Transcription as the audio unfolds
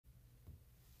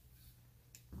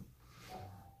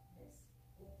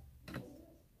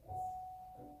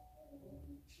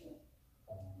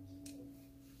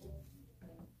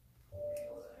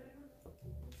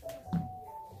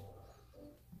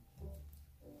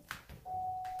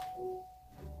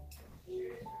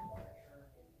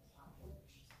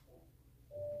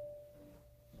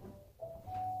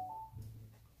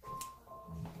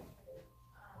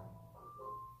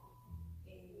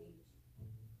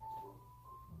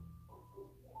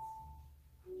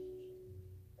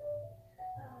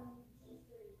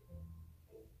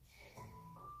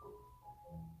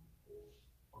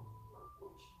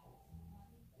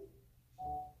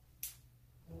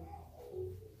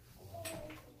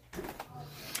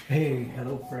Hey,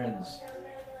 hello friends.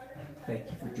 Thank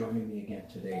you for joining me again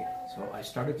today. So I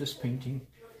started this painting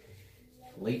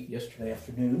late yesterday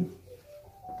afternoon.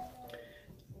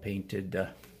 Painted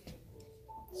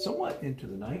somewhat into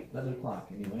the night, 11 o'clock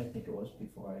anyway, I think it was,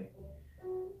 before I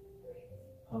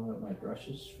hung up my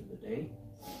brushes for the day.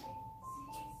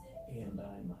 And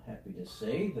I'm happy to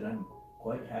say that I'm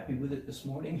quite happy with it this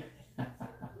morning.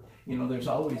 You know, there's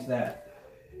always that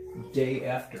day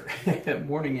after,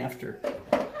 morning after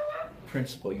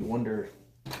principle. You wonder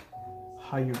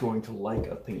how you're going to like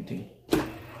a painting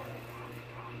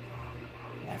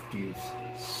after you've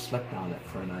slept on it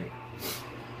for a night.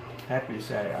 Happy to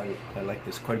say I like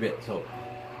this quite a bit. So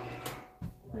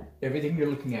everything you're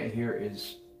looking at here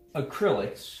is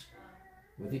acrylics,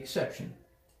 with the exception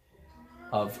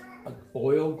of an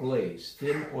oil glaze,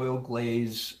 thin oil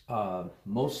glaze,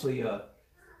 mostly a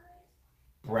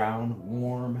brown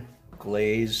warm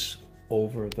glaze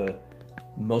over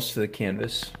most of the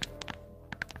canvas,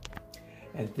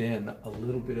 and then a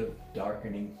little bit of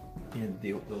darkening in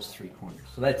those three corners.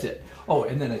 So that's it. Oh,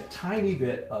 and then a tiny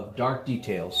bit of dark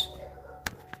details,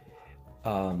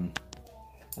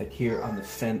 like here on the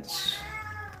fence.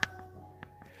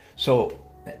 So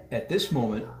at this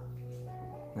moment,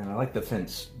 and I like the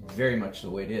fence very much the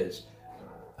way it is,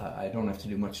 I don't have to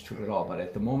do much to it at all, but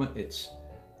at the moment it's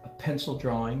a pencil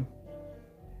drawing,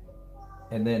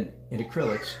 and then in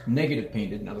acrylics, negative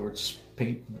painted, in other words,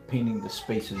 painting the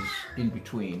spaces in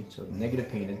between, so negative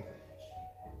painted,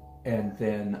 and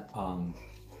then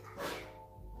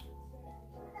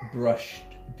brushed,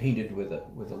 painted with a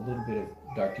little bit of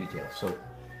dark detail. So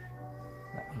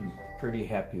I'm pretty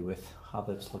happy with how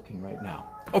that's looking right now.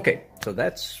 Okay, so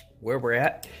that's where we're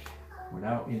at. We're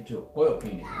now into oil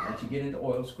painting. Once you get into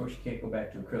oils, of course, you can't go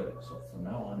back to acrylic. So from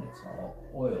now on, it's all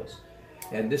oils.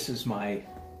 And this is my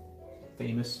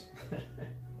famous,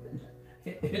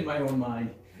 in my own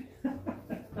mind,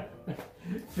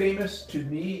 famous to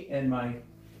me and my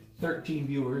 13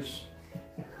 viewers,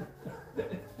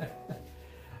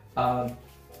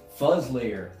 fuzz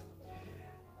layer.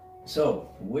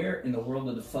 So where in the world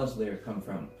did the fuzz layer come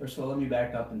from? First of all, let me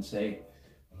back up and say,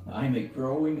 I'm a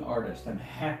growing artist. I'm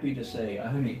happy to say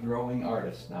I'm a growing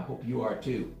artist, and I hope you are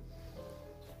too.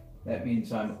 That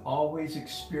means I'm always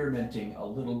experimenting a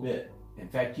little bit. In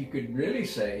fact, you could really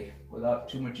say, without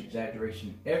too much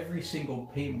exaggeration, every single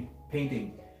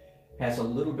painting has a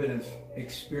little bit of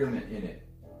experiment in it.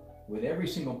 With every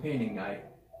single painting, I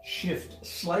shift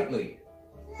slightly,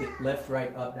 hit left,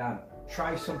 right, up, down,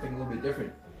 try something a little bit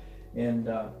different. And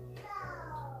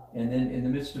then in the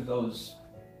midst of those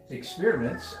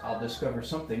experiments, I'll discover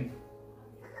something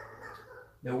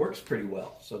that works pretty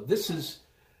well. So this is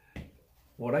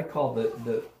what I call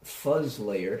the fuzz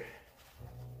layer.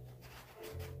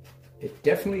 It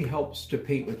definitely helps to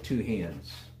paint with two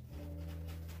hands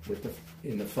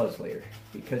in the fuzz layer,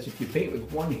 because if you paint with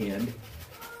one hand,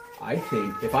 I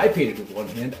think if I painted with one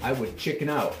hand, I would chicken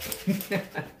out.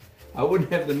 I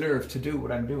wouldn't have the nerve to do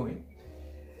what I'm doing.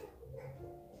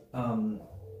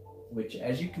 Which,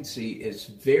 as you can see, is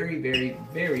very, very,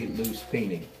 very loose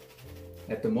painting.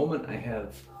 At the moment, I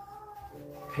have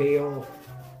pale.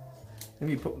 Let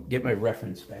me get my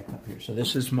reference back up here. So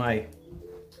this is my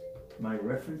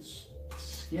reference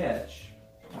sketch,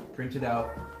 printed out.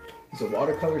 It's a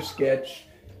watercolor sketch,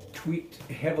 tweaked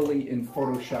heavily in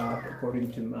Photoshop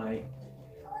according to my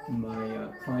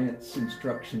client's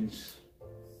instructions.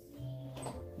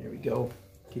 There we go.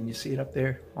 Can you see it up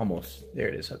there? Almost. There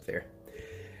it is up there.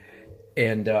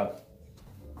 And so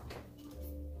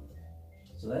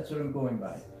that's what I'm going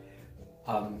by.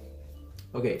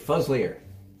 Okay, fuzz layer.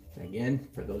 Again,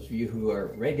 for those of you who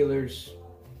are regulars,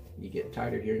 you get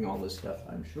tired of hearing all this stuff,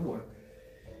 I'm sure.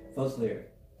 Fuzz layer.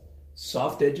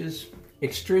 Soft edges,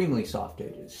 extremely soft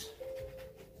edges.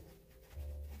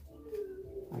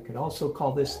 I could also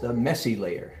call this the messy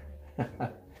layer.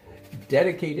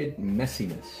 Dedicated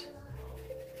messiness.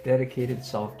 Dedicated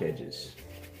soft edges.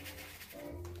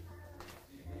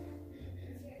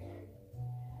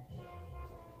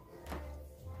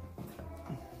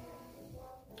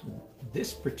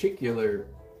 This particular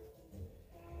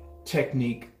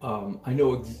technique,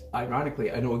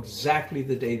 ironically, I know exactly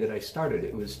the day that I started.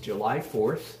 It was July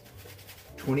 4th,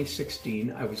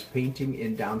 2016. I was painting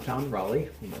in downtown Raleigh,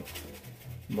 one of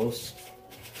the most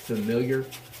familiar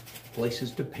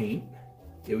places to paint.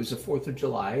 It was the 4th of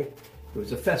July. It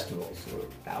was a festival, so there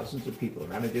were thousands of people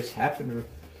around. I just happened to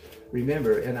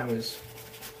remember, and I was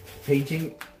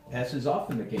painting, as is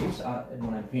often the case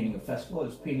when I'm painting a festival, I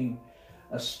was painting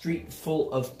a street full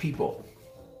of people.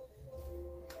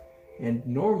 And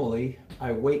normally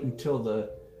I wait until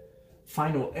the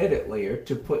final edit layer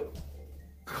to put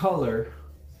color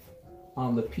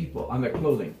on the people, on their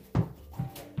clothing.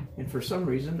 And for some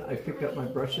reason, I picked up my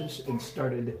brushes and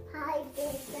started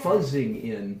fuzzing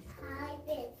in.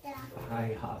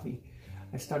 Hi, Javi.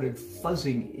 I started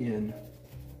fuzzing in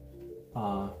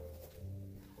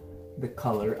the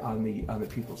color on the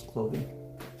people's clothing,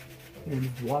 and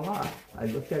voila! I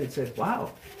looked at it and said,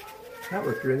 "Wow, that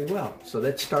worked really well." So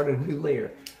that started a new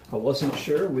layer. I wasn't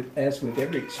sure, as with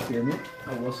every experiment,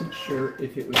 I wasn't sure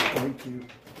if it was going to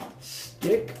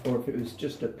stick or if it was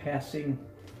just a passing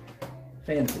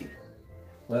fancy.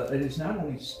 Well, it is not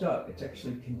only stuck, it's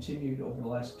actually continued over the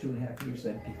last 2.5 years.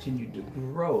 That continued to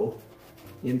grow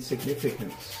in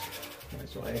significance.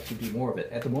 So I actually do more of it.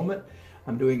 At the moment,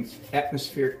 I'm doing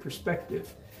atmospheric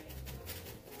perspective.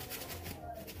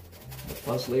 The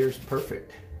fuzz layer is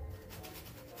perfect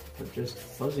for just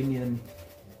fuzzing in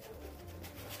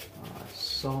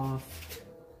soft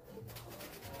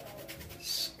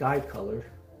sky color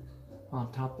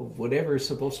on top of whatever is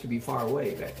supposed to be far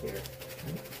away back there.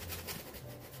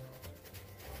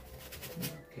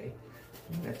 Okay,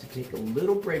 I'm gonna have to take a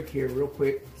little break here real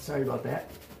quick. Sorry about that.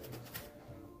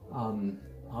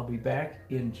 I'll be back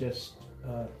in just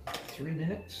 3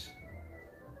 minutes.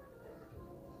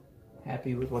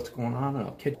 Happy with what's going on, and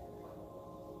I'll catch.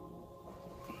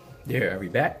 There, are we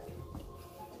back?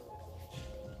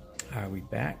 Are we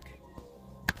back?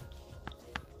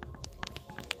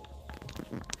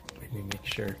 Let me make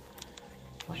sure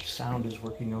my sound is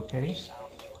working okay.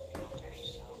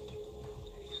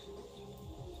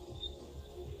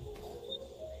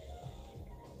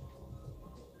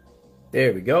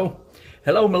 There we go.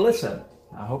 Hello, Melissa.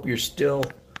 I hope you're still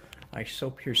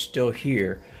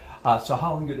here. So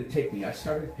how long did it take me? I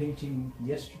started painting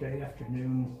yesterday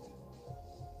afternoon.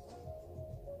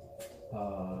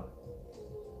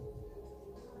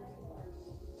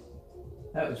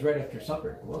 That was right after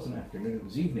supper. It wasn't afternoon, it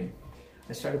was evening.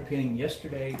 I started painting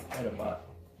yesterday at about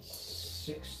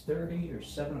 6:30 or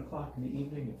 7 o'clock in the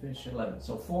evening and finished at 11.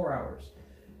 So 4 hours.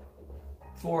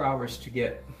 4 hours to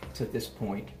get to this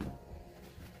point.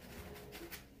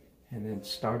 And then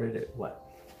started at what?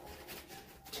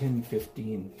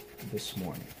 10:15 this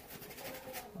morning.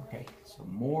 Okay, so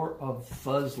more of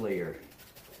fuzz layer.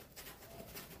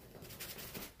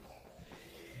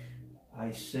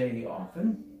 I say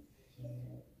often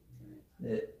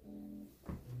that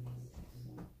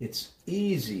it's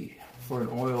easy for an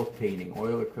oil painting,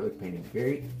 oil acrylic painting,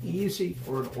 very easy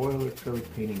for an oil acrylic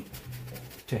painting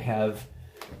to have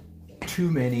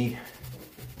too many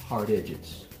hard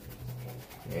edges.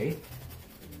 Okay?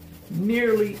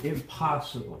 Nearly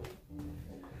impossible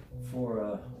for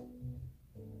a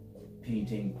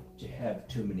painting to have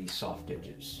too many soft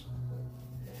edges.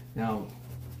 Now,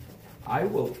 I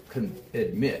will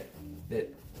admit that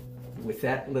with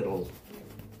that little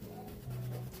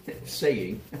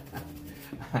saying,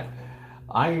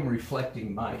 I am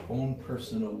reflecting my own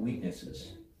personal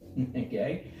weaknesses.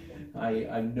 Okay?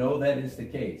 I know that is the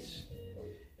case.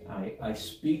 I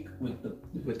speak with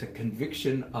the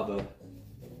conviction of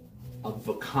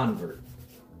a convert.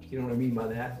 You know what I mean by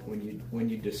that? When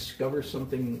you discover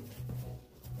something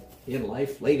in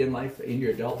life, late in life, in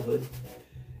your adulthood,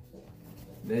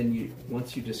 then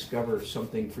once you discover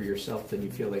something for yourself, then you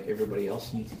feel like everybody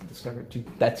else needs to discover it too.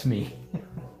 That's me.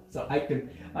 So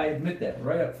I admit that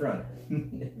right up front.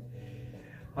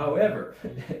 However,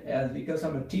 because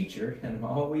I'm a teacher and I'm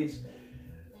always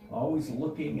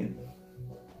looking and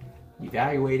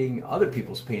evaluating other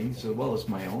people's paintings as well as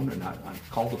my own, and I'm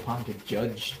called upon to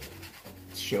judge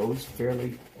shows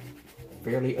fairly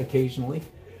occasionally.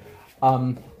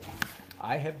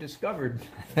 I have discovered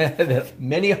that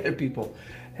many other people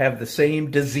have the same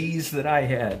disease that I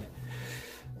had.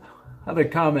 Other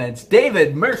comments.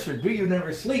 David Mercer, do you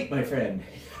never sleep, my friend?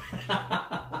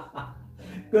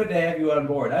 Good to have you on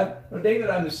board. Well, David,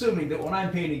 I'm assuming that when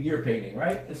I'm painting, you're painting,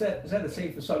 right? Is that a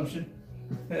safe assumption?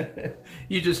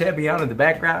 You just have me on in the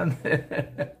background.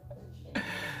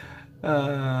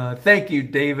 Thank you,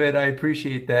 David. I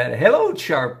appreciate that. Hello,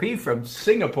 Sharpie from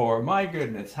Singapore. My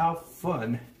goodness, how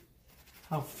fun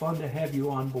to have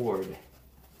you on board.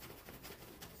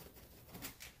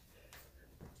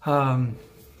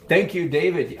 Thank you,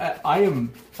 David.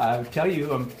 I'll tell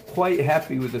you, I'm quite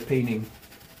happy with the painting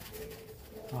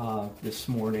this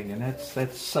morning, and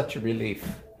that's such a relief.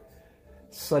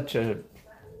 Such a,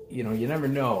 you never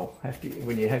know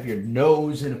when you have your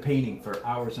nose in a painting for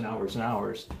hours and hours and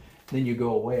hours, then you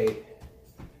go away.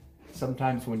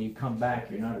 Sometimes when you come back,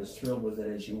 you're not as thrilled with it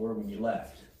as you were when you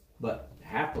left. But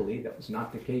happily, that was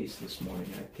not the case this morning.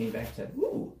 I came back and said,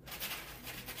 "Woo!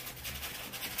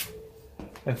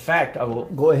 In fact, I will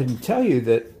go ahead and tell you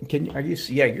that, are you,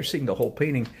 yeah, you're seeing the whole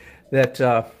painting, that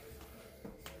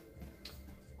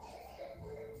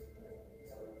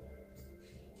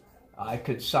I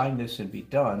could sign this and be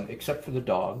done, except for the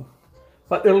dog.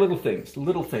 But they're little things,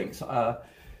 little things.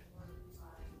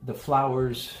 The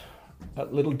flowers, a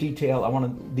little detail. I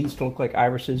want these to look like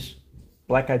irises,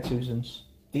 black-eyed Susans.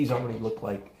 These already look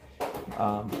like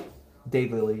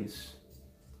daylilies,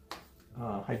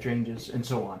 hydrangeas, and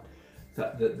so on.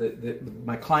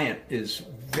 My client is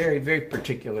very, very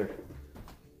particular,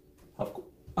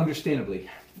 understandably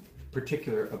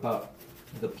particular about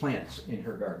the plants in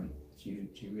her garden.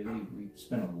 We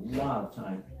spent a lot of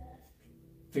time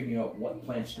figuring out what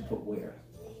plants to put where.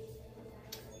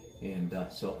 And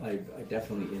so I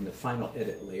definitely, in the final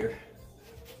edit layer,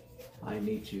 I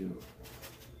need to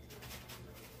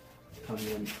come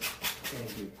in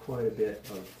and do quite a bit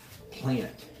of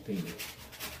plant painting.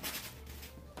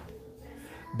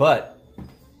 But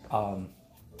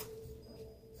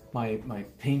my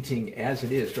painting as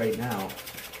it is right now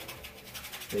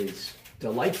is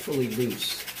delightfully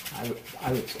loose,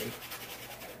 I would say.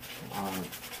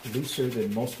 Looser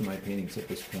than most of my paintings at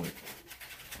this point.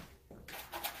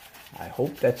 I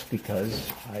hope that's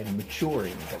because I'm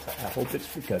maturing. I hope it's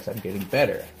because I'm getting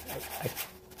better.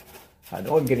 I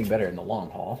know I'm getting better in the long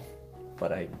haul,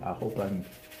 but I hope I'm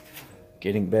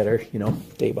getting better, you know,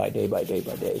 day by day by day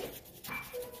by day.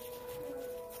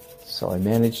 So I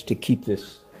managed to keep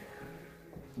this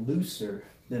looser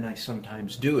than I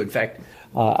sometimes do. In fact,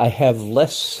 I have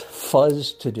less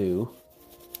fuzz to do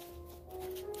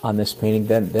on this painting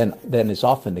than is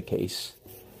often the case,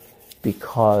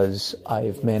 because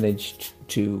I've managed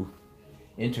to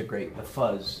integrate the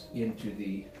fuzz into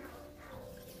the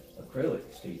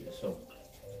acrylic stages. So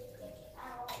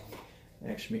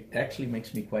actually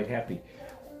makes me quite happy.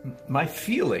 My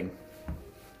feeling,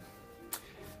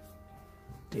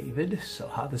 David, so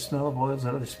how the smell of oils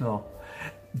out of the smell.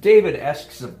 David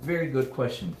asks a very good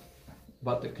question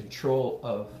about the control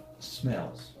of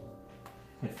smells.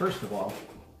 And first of all,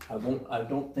 I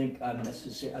don't think I'm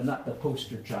not the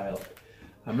poster child.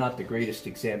 I'm not the greatest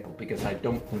example, because I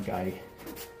don't think I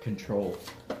control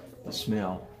the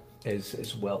smell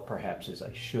as well perhaps as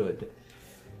I should.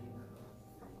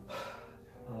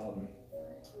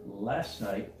 Last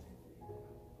night,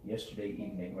 yesterday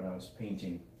evening when I was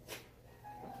painting,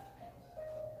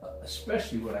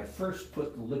 especially when I first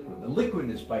put the liquid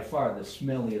is by far the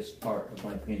smelliest part of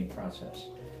my painting process.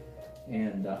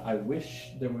 And I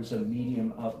wish there was a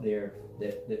medium out there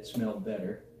that smelled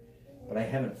better, but I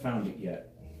haven't found it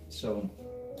yet. So,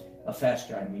 a fast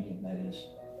dry medium, that is.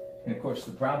 And of course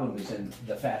the problem is in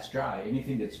the fast dry.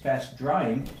 Anything that's fast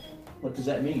drying, what does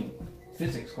that mean?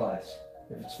 Physics class.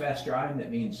 If it's fast drying, that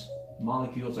means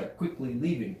molecules are quickly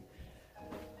leaving.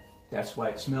 That's why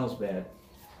it smells bad.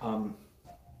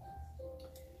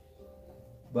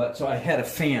 But so I had a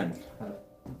fan, a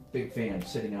big fan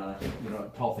sitting on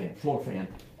a tall fan, floor fan,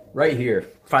 right here,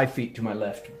 5 feet to my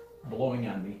left, blowing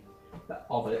on me.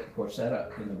 All of it, of course, set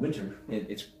up in the winter.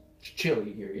 It's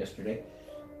chilly here yesterday.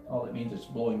 All it means is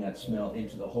blowing that smell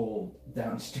into the hole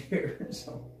downstairs.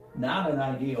 So not an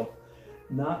ideal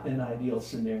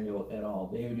scenario at all.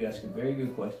 David, you asked a very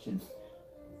good question.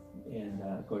 And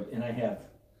of course, and I have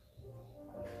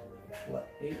what,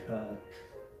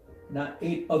 9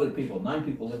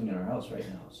 people living in our house right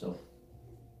now. So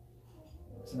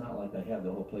it's not like I have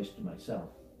the whole place to myself,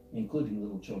 including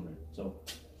little children. So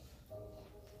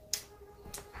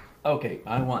okay,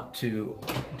 I want to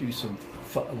do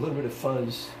a little bit of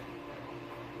fuzz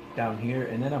down here,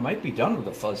 and then I might be done with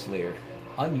the fuzz layer.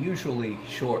 Unusually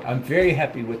short. I'm very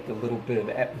happy with the little bit of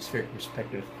atmospheric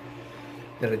perspective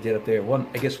that I did up there.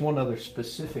 I guess one other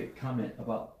specific comment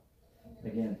about,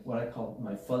 again, what I call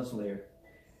my fuzz layer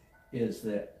is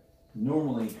that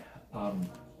normally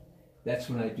that's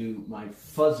when I do my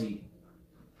fuzzy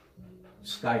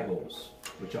sky holes,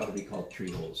 which ought to be called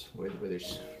tree holes, where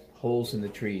there's holes in the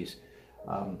trees.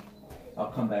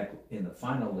 I'll come back in the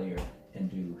final layer and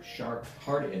do sharp,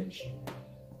 hard-edged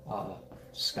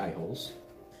sky holes,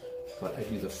 but I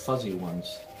do the fuzzy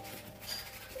ones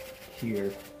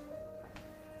here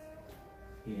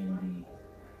in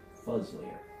the fuzz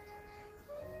layer.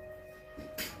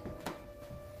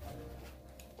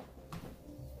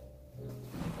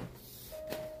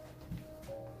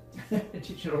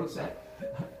 Did you notice that?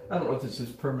 I don't know if this is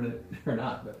permanent or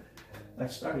not, but I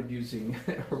started using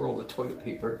a roll of toilet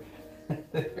paper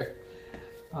there,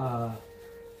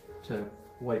 to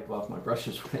wipe off my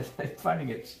brushes with. I'm finding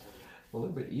it's a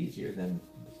little bit easier than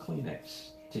the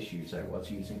Kleenex tissues I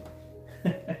was using.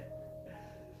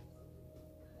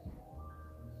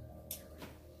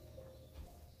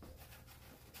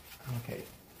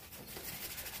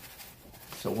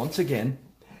 So once again,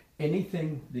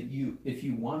 anything that if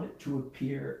you want it to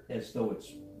appear as though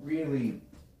it's really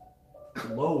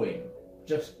glowing,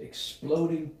 just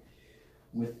exploding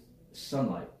with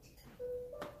sunlight,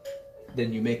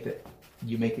 then you make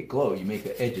it glow. You make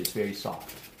the edges very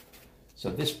soft. So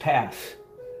this path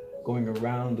going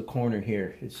around the corner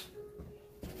here is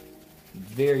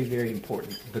very, very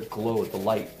important. The glow, the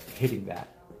light hitting that.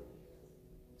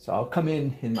 So I'll come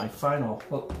in my final,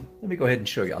 well, let me go ahead and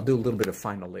show you. I'll do a little bit of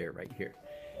final layer right here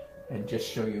and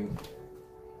just show you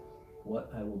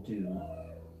what I will do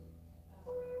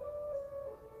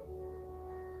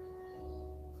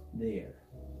there.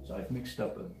 So I've mixed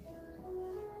up a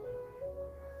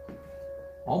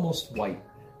almost white.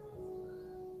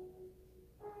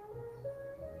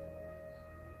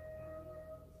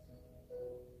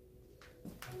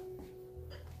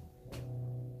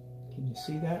 Can you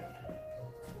see that?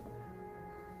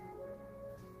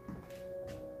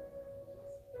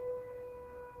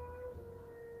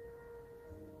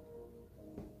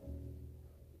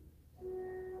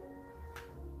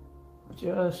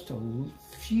 Just a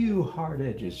few hard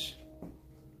edges.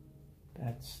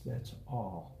 That's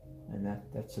all, and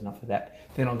that's enough of that.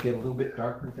 Then I'll get a little bit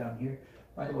darker down here.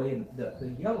 By the way,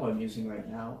 the yellow I'm using right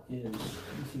now is, let me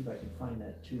see if I can find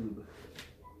that tube.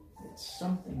 It's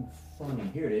something funny.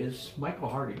 Here it is, Michael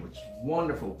Harding, which is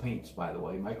wonderful paints, by the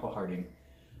way. Michael Harding,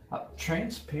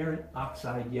 transparent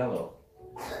oxide yellow.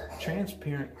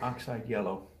 Transparent oxide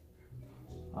yellow.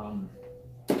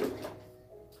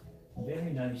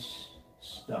 Very nice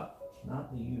stuff,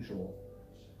 not the usual.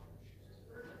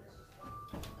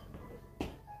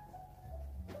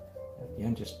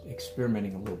 Again, just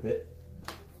experimenting a little bit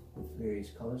with various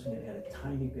colors. I'm going to add a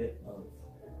tiny bit of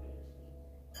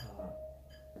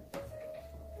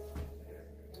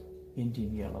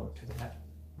Indian yellow to that.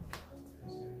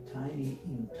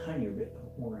 Even tinier bit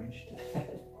of orange to that.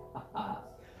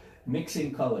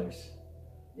 Mixing colors.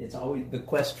 It's always the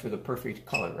quest for the perfect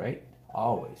color, right?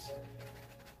 Always.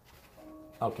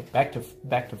 Okay, back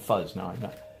to fuzz now.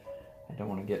 I don't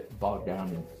want to get bogged down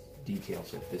in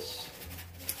details at this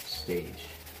stage.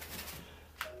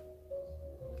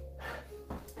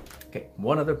 Okay,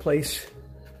 one other place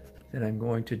that I'm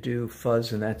going to do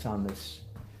fuzz, and that's on the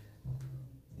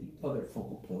other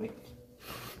focal point.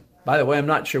 By the way, I'm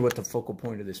not sure what the focal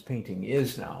point of this painting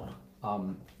is now.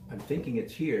 I'm thinking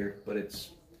it's here, but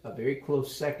it's a very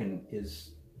close second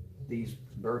is these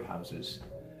birdhouses.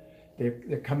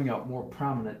 They're coming out more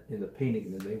prominent in the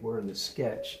painting than they were in the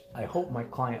sketch. I hope my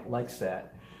client likes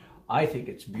that. I think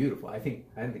it's beautiful. I think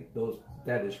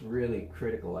that is really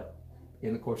critical.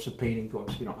 In the course of painting, of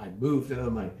course, I moved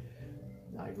them,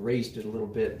 I've raised it a little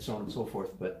bit, and so on and so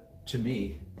forth. But to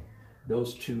me,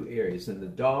 those two areas, and the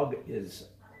dog is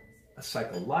a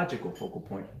psychological focal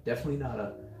point, definitely not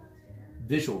a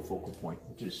visual focal point,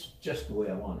 which is just the way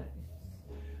I want it.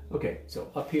 Okay, so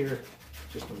up here,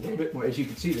 just a little bit more. As you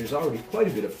can see, there's already quite a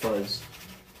bit of fuzz,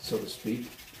 so to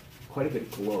speak, quite a bit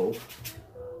of glow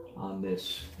on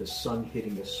this, the sun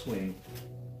hitting the swing.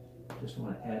 Just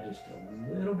want to add just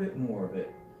a little bit more of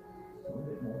it, a little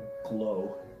bit more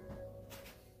glow.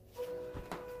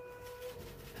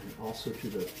 And also to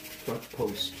the front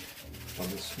post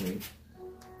of the swing.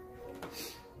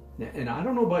 Now, and I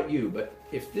don't know about you, but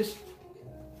if this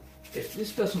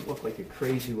doesn't look like a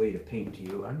crazy way to paint to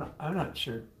you, I'm not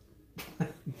sure.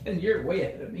 And you're way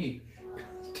ahead of me,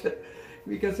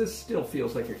 because this still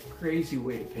feels like a crazy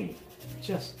way to paint.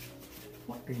 Just,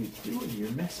 what are you doing?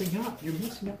 You're messing up. You're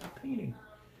messing up the painting.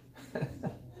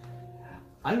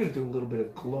 I'm going to do a little bit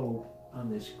of glow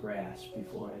on this grass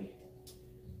before I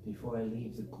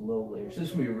leave the glow layers. This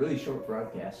is going to be a really short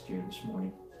broadcast here this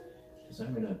morning, because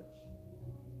I'm going to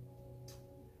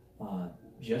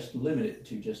just limit it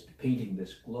to just painting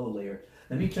this glow layer.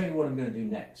 Let me tell you what I'm going to do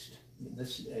next.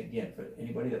 This, again, for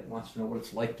anybody that wants to know what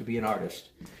it's like to be an artist.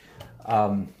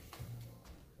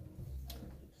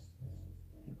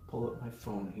 Pull up my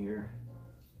phone here.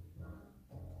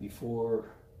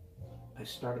 Before I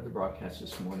started the broadcast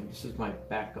this morning, this is my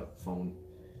backup phone,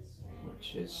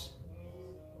 which is,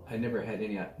 I never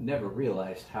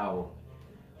realized how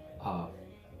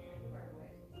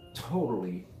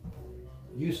totally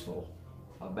useful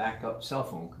a backup cell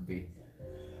phone could be.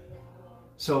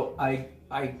 So I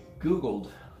Googled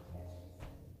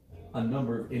a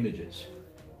number of images.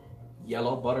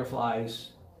 Yellow butterflies,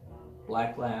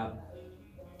 black lab.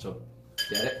 So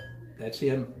get it? That's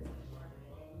him.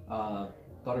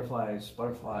 Butterflies,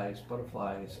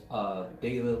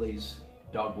 daylilies,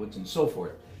 dogwoods, and so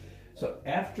forth. So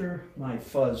after my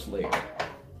fuzz layer,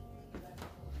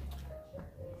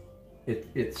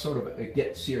 it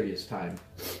gets serious time.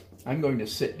 I'm going to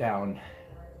sit down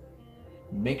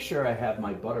make sure I have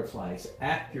my butterflies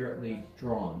accurately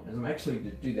drawn. And I'm actually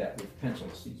going to do that with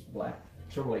pencils, these black,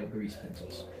 sort of like grease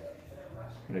pencils.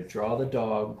 I'm going to draw the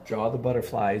dog, draw the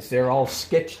butterflies. They're all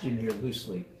sketched in here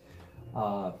loosely.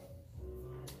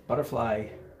 Butterfly,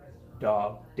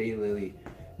 dog, daylily,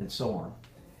 and so on.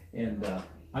 And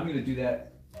I'm going to do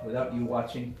that without you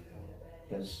watching,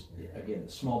 because again,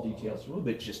 the small details are a little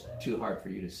bit just too hard for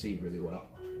you to see really well.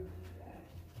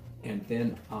 And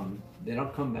then I'll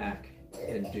come back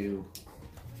and do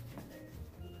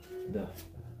the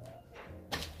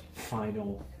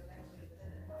final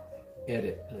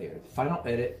edit later. Final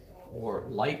edit, or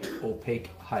light opaque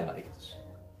highlights,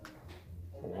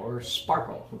 or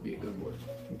sparkle would be a good word.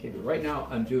 Okay, but right now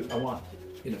I want,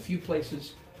 in a few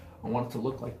places, I want it to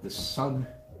look like the sun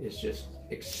is just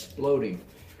exploding.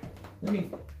 Let me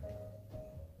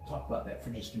talk about that for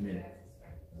just a minute.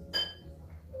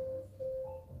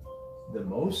 The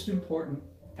most important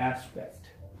aspect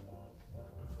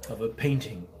of a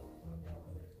painting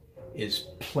is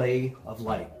play of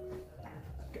light.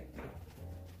 Okay.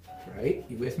 Right?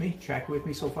 You with me? Track with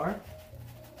me so far?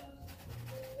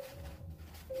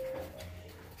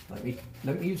 Let me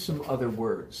use some other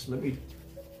words. Let me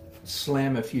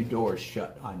slam a few doors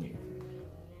shut on you.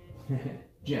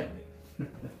 Gently.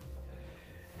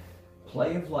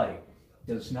 Play of light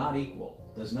does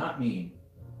not mean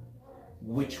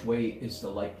which way is the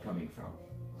light coming from.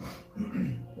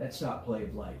 That's not play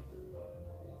of light.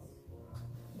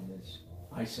 And as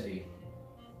I say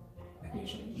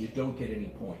occasionally, you don't get any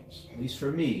points. At least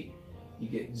for me, you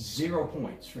get 0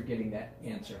 points for getting that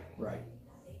answer right.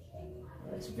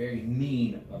 That's very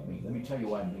mean of me. Let me tell you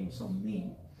why I'm being so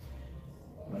mean.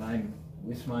 When I'm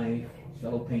with my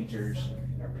fellow painters,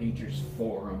 in our painters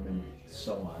forum and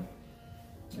so on,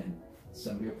 and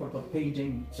somebody will put up a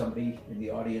painting, somebody in the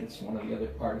audience, one of the other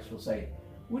artists will say,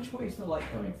 which way is the light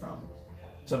coming from?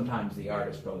 Sometimes the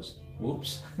artist goes,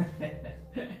 whoops.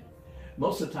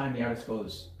 Most of the time the artist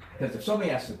goes, because if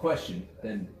somebody asks a question,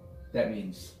 then that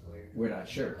means we're not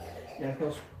sure. And it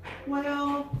goes,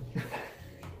 well,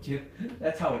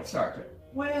 that's how it starts.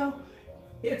 Well,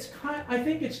 I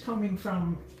think it's coming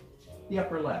from the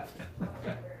upper left,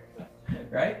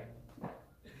 right?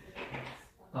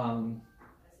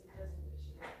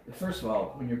 First of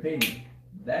all, when you're painting,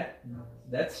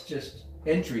 that's just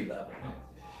entry level.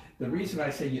 The reason I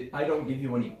say I don't give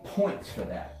you any points for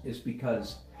that is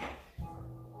because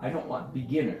I don't want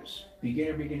beginners to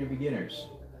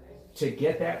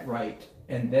get that right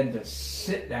and then to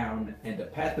sit down and to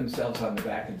pat themselves on the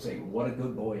back and say, what a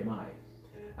good boy am I.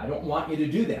 I don't want you to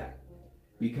do that,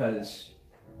 because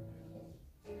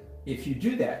if you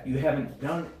do that, you haven't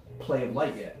done play of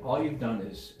light yet. All you've done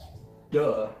is,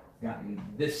 gotten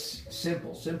this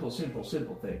simple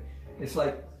thing. It's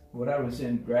like when I was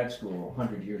in grad school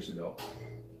 100 years ago.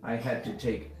 I had to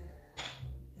take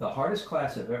the hardest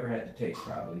class I've ever had to take,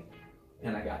 probably,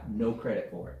 and I got no credit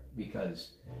for it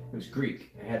because it was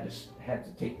Greek. I had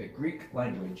to take the Greek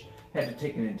language, had to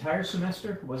take an entire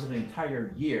semester. It wasn't an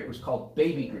entire year. It was called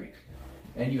baby Greek,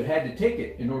 and you had to take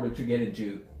it in order to get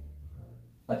into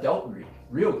adult Greek,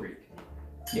 real Greek.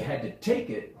 You had to take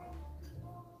it,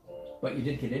 but you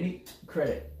didn't get any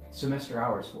credit, semester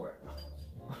hours for it.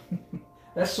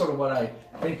 That's sort of what I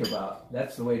think about.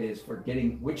 That's the way it is for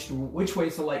getting, which way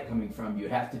is the light coming from? You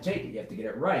have to take it, you have to get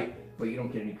it right, but you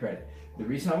don't get any credit. The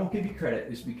reason I won't give you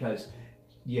credit is because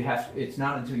it's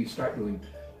not until you start doing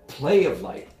play of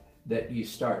light that you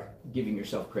start giving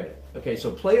yourself credit. Okay,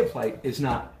 so play of light is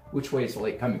not which way is the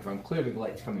light coming from. Clearly the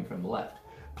light's coming from the left.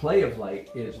 Play of light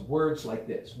is words like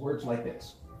this,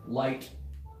 light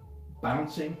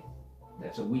bouncing,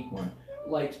 that's a weak one,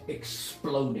 light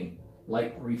exploding,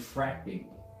 light refracting,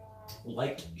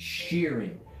 light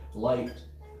shearing, light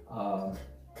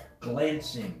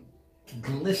glancing,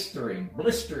 blistering,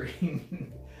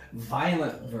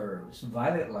 violent verbs,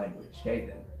 violent language. Okay,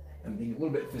 then I'm being a little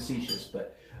bit facetious,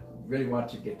 but really want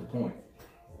to get the point.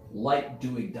 Light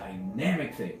doing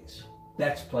dynamic things,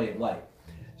 that's play of light.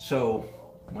 So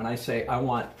when I say I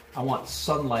want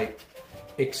sunlight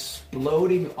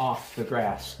exploding off the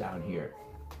grass down here,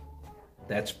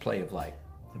 that's play of light.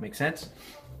 That make sense?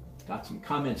 Got some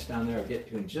comments down there I'll get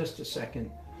to in just a second.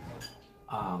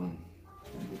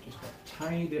 Just a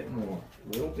tiny bit more,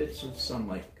 little bits of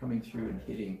sunlight coming through and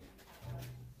hitting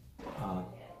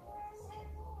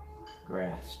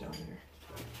grass down there.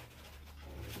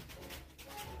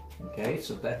 Okay,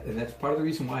 so that's part of the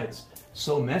reason why it's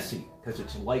so messy, because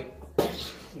it's light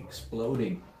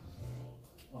exploding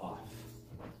off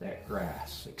that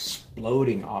grass,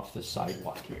 exploding off the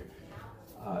sidewalk here.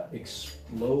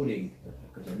 exploding,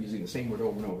 because I'm using the same word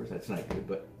over and over, so that's not good,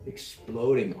 but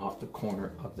exploding off the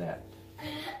corner of that,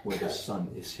 where the sun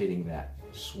is hitting that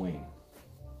swing.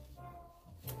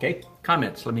 Okay,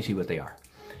 comments, let me see what they are.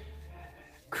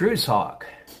 Cruise Hawk.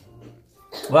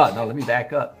 Well, no, let me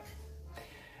back up.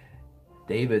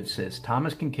 David says,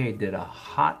 Thomas Kincaid did a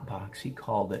hot box. He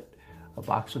called it a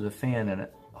box with a fan and a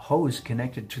hose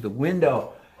connected to the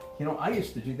window. You know, I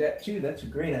used to do that too. That's a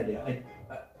great idea.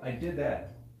 I did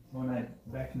that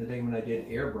back in the day when I did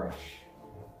airbrush.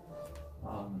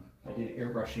 I did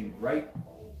airbrushing right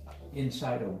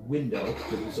inside a window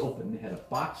that was open. It had a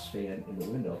box fan in the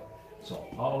window. So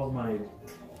all of my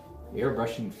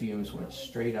airbrushing fumes went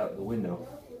straight out the window.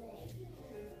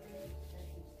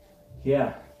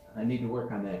 Yeah, I need to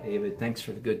work on that, David. Thanks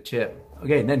for the good tip.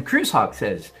 Okay, and then Cruise Hawk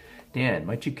says, Dan,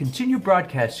 might you continue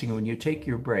broadcasting when you take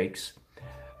your breaks?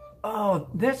 Oh,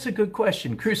 that's a good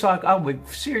question. Cruise Hawk, I would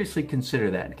seriously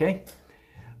consider that, okay?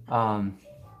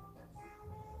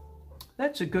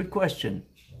 That's a good question.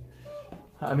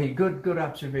 I mean, good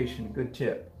observation, good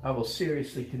tip. I will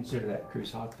seriously consider that,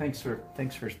 Cruise Hawk. Thanks for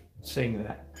saying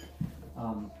that.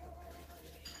 I'll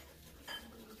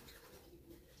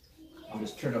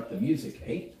just turn up the music,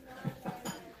 eh?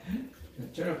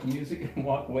 Turn up the music and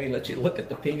walk away. Let you look at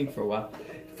the painting for a while,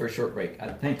 for a short break.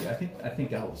 Thank you. I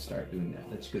think I will start doing that.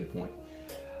 That's a good point.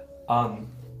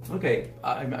 Okay,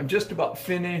 I'm just about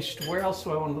finished. Where else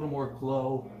do I want a little more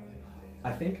glow?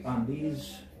 I think on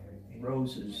these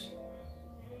roses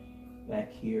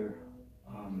back here,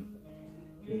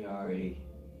 they are a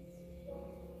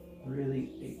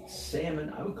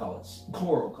salmon, I would call it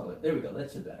coral color. There we go,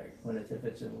 that's a better. If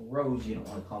it's a rose, you don't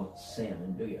want to call it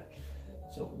salmon, do you?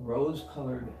 So rose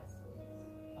colored,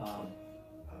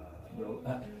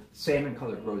 salmon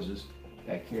colored roses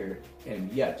back here.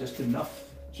 And yeah, just enough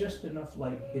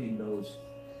light hitting those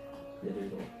that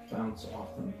it'll bounce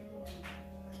off them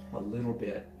a little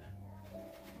bit.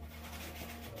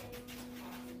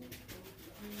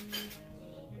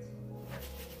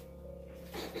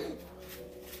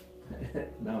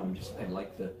 No, I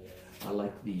like the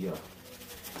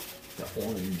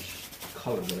orange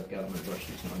color that I've got on my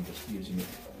brushes, and I'm just using it.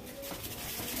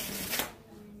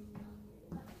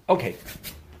 Okay,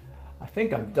 I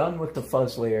think I'm done with the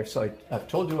fuzz layer. So I've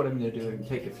told you what I'm going to do. I'm going to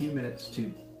take a few minutes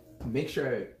to make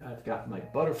sure I've got my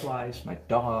butterflies, my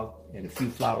dog, and a few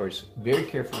flowers very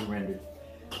carefully rendered.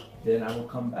 Then I will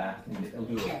come back and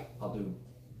I'll do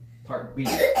part B,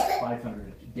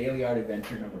 500, Daily Art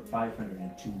Adventure number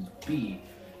 502B.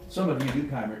 Some of you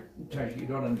newcomers, you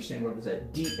don't understand what it is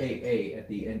at DAA at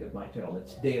the end of my title.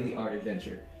 It's Daily Art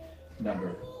Adventure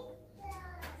number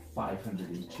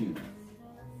 502B.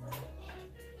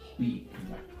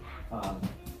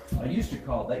 That used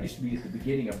to be at the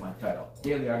beginning of my title,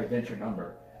 Daily Art Adventure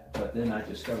number, but then I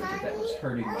discovered that was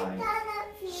hurting my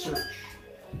search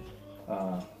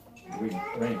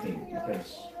ranking,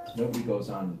 because nobody goes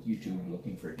on YouTube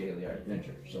looking for Daily Art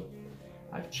Adventure. So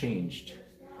I've changed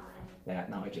that.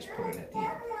 Now I just put it at the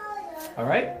end. All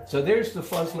right, so there's the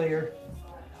fuzz layer.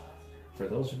 For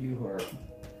those of you who are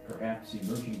perhaps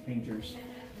emerging painters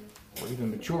or even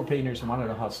mature painters and want to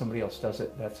know how somebody else does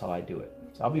it, that's how I do it.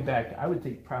 So I'll be back, I would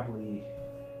think probably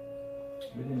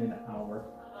within an hour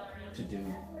to do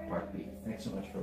part B. Thanks so much for